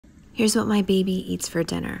Here's what my baby eats for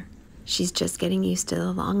dinner. She's just getting used to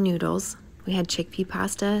the long noodles. We had chickpea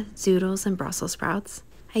pasta, zoodles, and Brussels sprouts.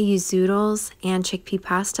 I used zoodles and chickpea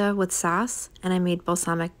pasta with sauce, and I made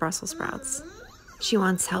balsamic Brussels sprouts. She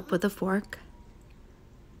wants help with a fork,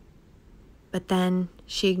 but then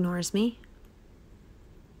she ignores me.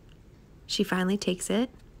 She finally takes it,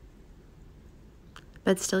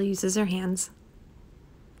 but still uses her hands.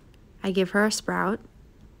 I give her a sprout.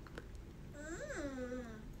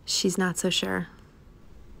 She's not so sure.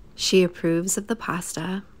 She approves of the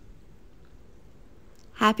pasta.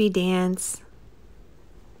 Happy dance.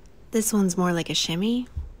 This one's more like a shimmy.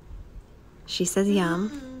 She says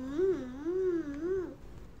yum.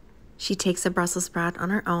 She takes a Brussels sprout on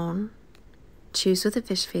her own, chews with a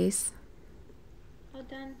fish face. All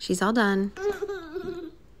done. She's all done.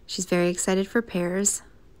 She's very excited for pears.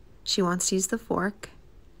 She wants to use the fork.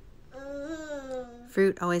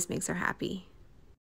 Fruit always makes her happy.